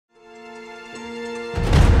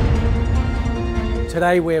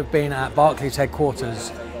Today we have been at Barclays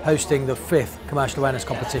headquarters hosting the 5th commercial awareness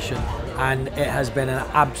competition, and it has been an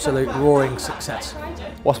absolute roaring success.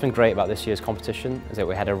 What's been great about this year's competition is that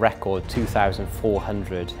we had a record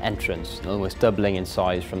 2,400 entrants, almost doubling in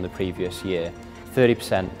size from the previous year.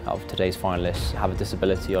 30% of today's finalists have a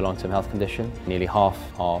disability or long-term health condition, nearly half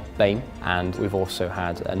are BAME, and we've also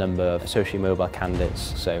had a number of socially mobile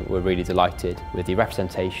candidates, so we're really delighted with the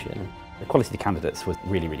representation. The quality of the candidates was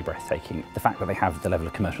really, really breathtaking. The fact that they have the level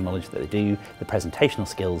of commercial knowledge that they do, the presentational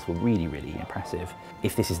skills were really, really impressive.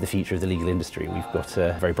 If this is the future of the legal industry, we've got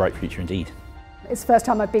a very bright future indeed. It's the first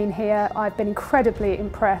time I've been here. I've been incredibly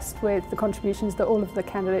impressed with the contributions that all of the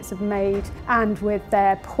candidates have made and with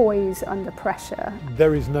their poise under pressure.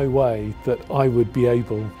 There is no way that I would be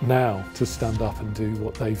able now to stand up and do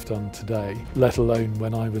what they've done today, let alone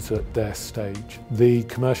when I was at their stage. The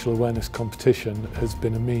commercial awareness competition has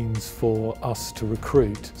been a means for us to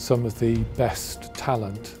recruit some of the best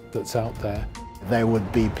talent that's out there. There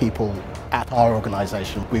would be people at our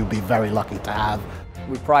organisation we would be very lucky to have.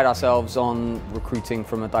 We pride ourselves on recruiting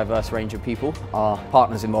from a diverse range of people. Our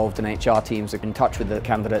partners involved in HR teams are in touch with the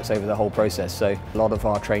candidates over the whole process, so a lot of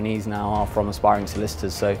our trainees now are from Aspiring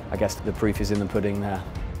Solicitors, so I guess the proof is in the pudding there.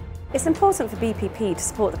 It's important for BPP to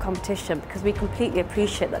support the competition because we completely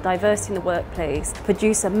appreciate that diversity in the workplace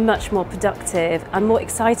produces a much more productive and more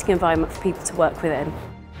exciting environment for people to work within.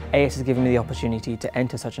 AS has given me the opportunity to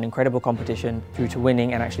enter such an incredible competition through to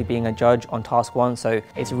winning and actually being a judge on task one, so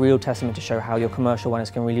it's a real testament to show how your commercial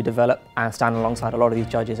awareness can really develop and stand alongside a lot of these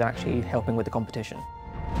judges actually helping with the competition.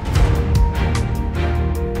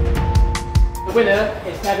 The winner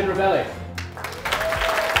is Kevin Ravelli.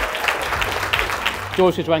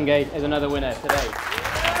 George Wengate is another winner today.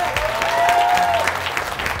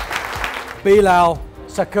 Bilal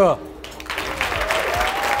Sakur.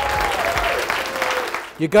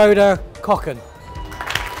 Yagoda Kochen.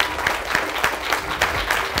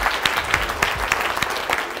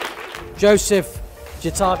 Joseph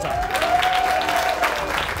Jitata.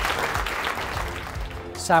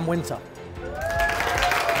 Sam Winter.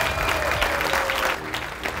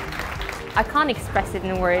 I can't express it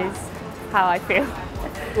in words how I feel.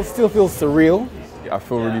 It still feels surreal. I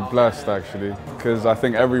feel really blessed actually, because I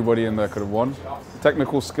think everybody in there could have won.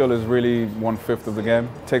 Technical skill is really 1/5 of the game.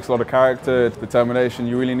 It takes a lot of character, determination.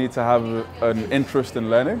 You really need to have an interest in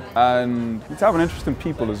learning, and you need to have an interest in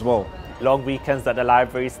people as well. Long weekends at the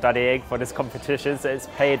library studying for this competition, so it's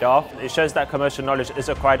paid off. It shows that commercial knowledge is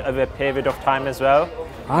acquired over a period of time as well.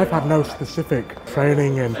 I've had no specific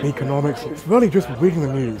training in economics. It's really just reading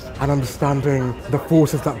the news and understanding the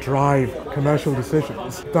forces that drive commercial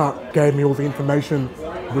decisions that gave me all the information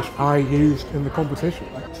which I used in the competition.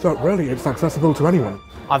 So really, it's accessible to anyone.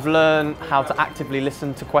 I've learned how to actively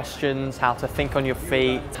listen to questions, how to think on your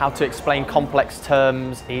feet, how to explain complex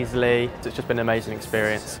terms easily. It's just been an amazing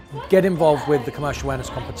experience. Get involved with the commercial awareness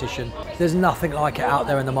competition. There's nothing like it out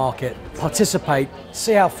there in the market. Participate,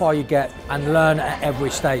 see how far you get, and learn at every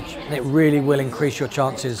stage. And it really will increase your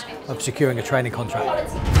chances of securing a training contract.